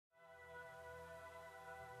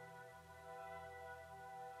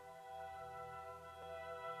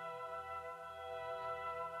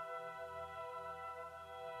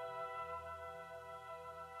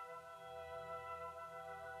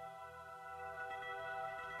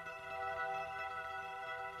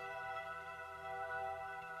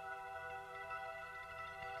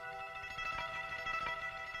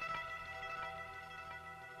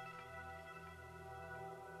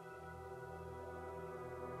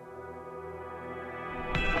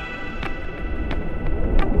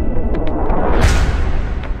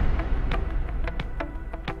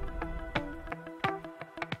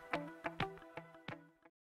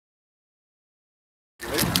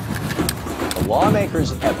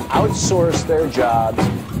lawmakers have outsourced their jobs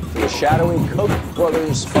to a shadowy Koch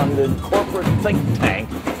brothers-funded corporate think tank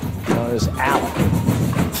known as ALEC.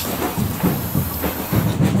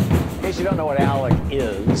 In case you don't know what ALEC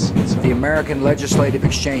is, it's the American Legislative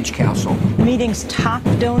Exchange Council. The meeting's top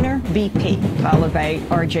donor, BP, followed by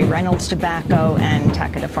R.J. Reynolds Tobacco and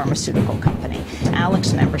Takeda Pharmaceutical Company.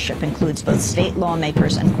 ALEC's membership includes both state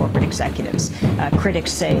lawmakers and corporate executives.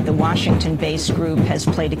 Critics say the Washington-based group has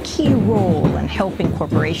played a key role in helping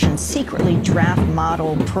corporations secretly draft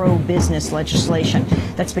model pro-business legislation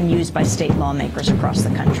that's been used by state lawmakers across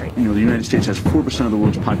the country. You know, the United States has 4% of the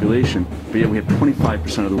world's population, but yet we have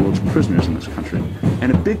 25% of the world's prisoners in this country.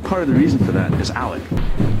 And a big part of the reason for that is ALEC.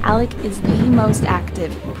 ALEC is the most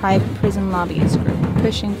active private prison lobbyist group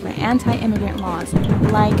pushing for anti-immigrant laws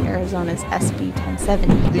like Arizona's SB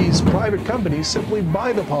 1070. These private companies simply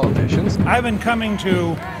buy the politicians. I've been coming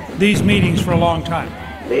to these meetings for a long time.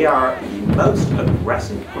 They are the most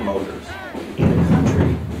aggressive promoters in the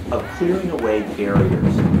country of clearing away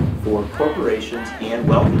barriers for corporations and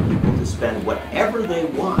wealthy people to spend whatever they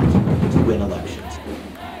want to win elections.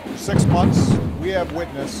 For 6 months, we have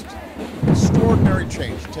witnessed extraordinary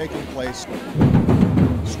change taking place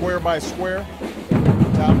square by square,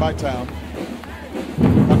 town by town,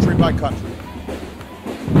 country by country.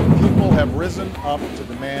 People have risen up to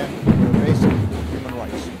demand their basic human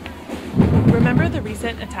rights. Remember the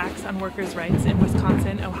recent attacks on workers' rights in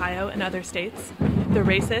Wisconsin, Ohio, and other states? The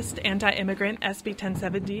racist, anti-immigrant SB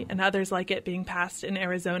 1070 and others like it being passed in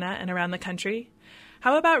Arizona and around the country?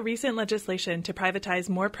 How about recent legislation to privatize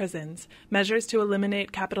more prisons, measures to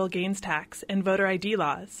eliminate capital gains tax, and voter ID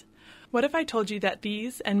laws? What if I told you that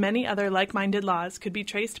these and many other like-minded laws could be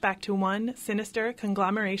traced back to one sinister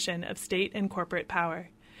conglomeration of state and corporate power?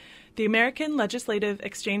 The American Legislative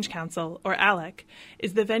Exchange Council, or ALEC,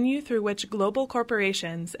 is the venue through which global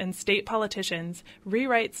corporations and state politicians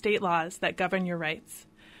rewrite state laws that govern your rights.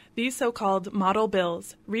 These so-called model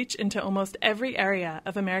bills reach into almost every area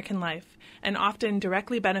of American life and often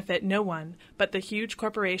directly benefit no one but the huge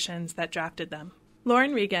corporations that drafted them.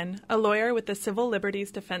 Lauren Regan, a lawyer with the Civil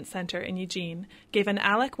Liberties Defense Center in Eugene, gave an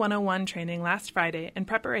ALEC 101 training last Friday in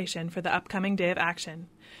preparation for the upcoming Day of Action.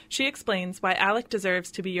 She explains why ALEC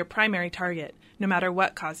deserves to be your primary target, no matter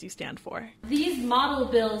what cause you stand for. These model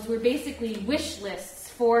bills were basically wish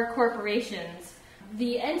lists for corporations.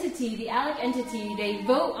 The entity, the ALEC entity, they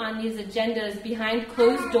vote on these agendas behind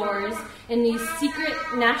closed doors in these secret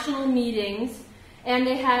national meetings, and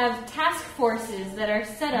they have task forces that are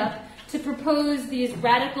set up to propose these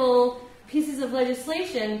radical pieces of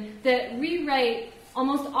legislation that rewrite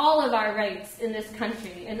almost all of our rights in this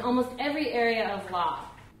country, in almost every area of law.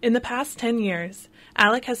 In the past 10 years,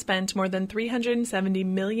 ALEC has spent more than $370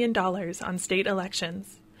 million on state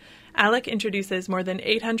elections. ALEC introduces more than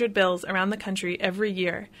 800 bills around the country every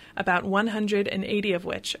year, about 180 of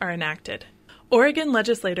which are enacted. Oregon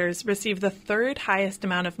legislators receive the third highest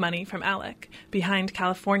amount of money from ALEC, behind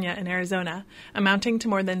California and Arizona, amounting to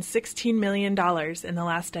more than $16 million in the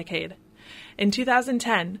last decade. In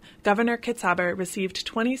 2010, Governor Kitzhaber received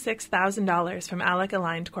 $26,000 from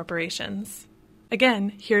ALEC-aligned corporations.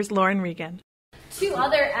 Again, here's Lauren Regan. Two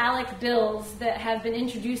other ALEC bills that have been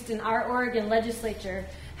introduced in our Oregon legislature.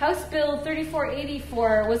 House Bill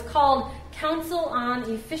 3484 was called Council on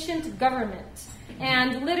Efficient Government.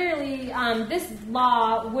 And literally, this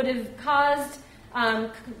law would have caused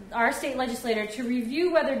our state legislator to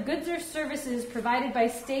review whether goods or services provided by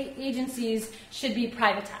state agencies should be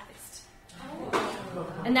privatized.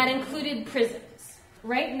 And that included prisons.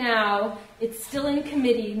 Right now, it's still in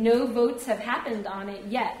committee. No votes have happened on it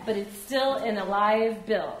yet, but it's still an alive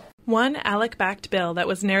bill. One ALEC-backed bill that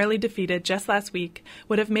was narrowly defeated just last week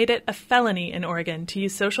would have made it a felony in Oregon to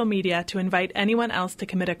use social media to invite anyone else to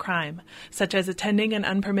commit a crime, such as attending an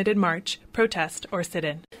unpermitted march, protest, or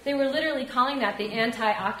sit-in. They were literally calling that the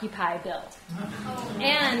anti-Occupy bill.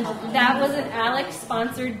 And that was an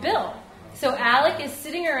ALEC-sponsored bill. So ALEC is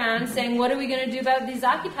sitting around saying, what are we going to do about these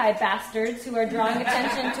Occupy bastards who are drawing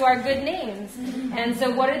attention to our good names? And so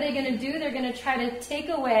what are they going to do? They're going to try to take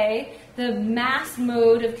away the mass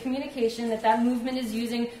mode of communication that movement is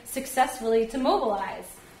using successfully to mobilize.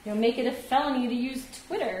 You know, make it a felony to use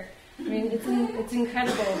Twitter. I mean, it's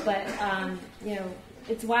incredible, but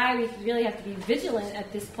it's why we really have to be vigilant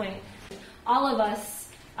at this point. All of us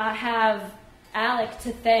have ALEC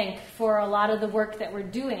to thank for a lot of the work that we're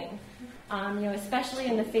doing. Especially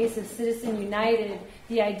in the face of Citizen United,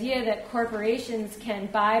 the idea that corporations can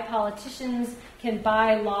buy politicians, can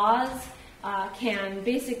buy laws, can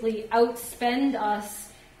basically outspend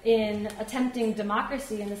us in attempting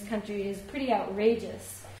democracy in this country is pretty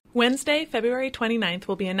outrageous. Wednesday, February 29th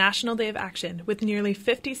will be a national day of action with nearly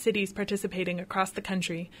 50 cities participating across the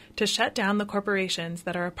country to shut down the corporations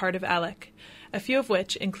that are a part of ALEC, a few of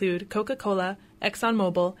which include Coca-Cola,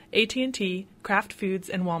 ExxonMobil, AT&T, Kraft Foods,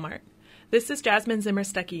 and Walmart. This is Jasmine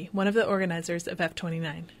Zimmer-Stuckey, one of the organizers of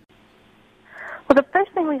F29. Well, the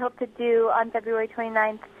first thing we hope to do on February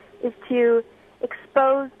 29th is to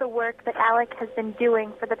expose the work that ALEC has been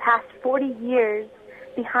doing for the past 40 years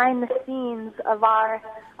behind the scenes of our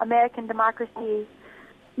American democracy.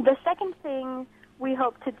 The second thing we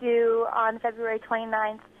hope to do on February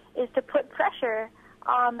 29th is to put pressure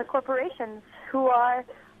on the corporations who are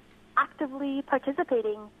actively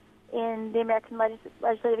participating in the American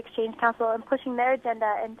Legislative Exchange Council and pushing their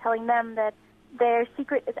agenda and telling them that their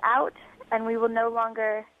secret is out and we will no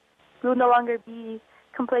longer be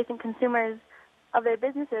complacent consumers of their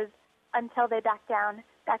businesses until they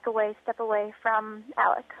step away from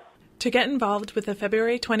ALEC. To get involved with the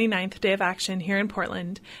February 29th Day of Action here in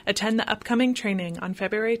Portland, attend the upcoming training on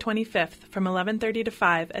February 25th from 11:30 to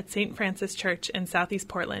 5 at St. Francis Church in Southeast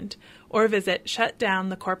Portland, or visit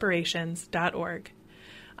shutdownthecorporations.org.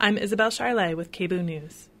 I'm Isabel Charlet with KBOO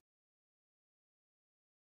News.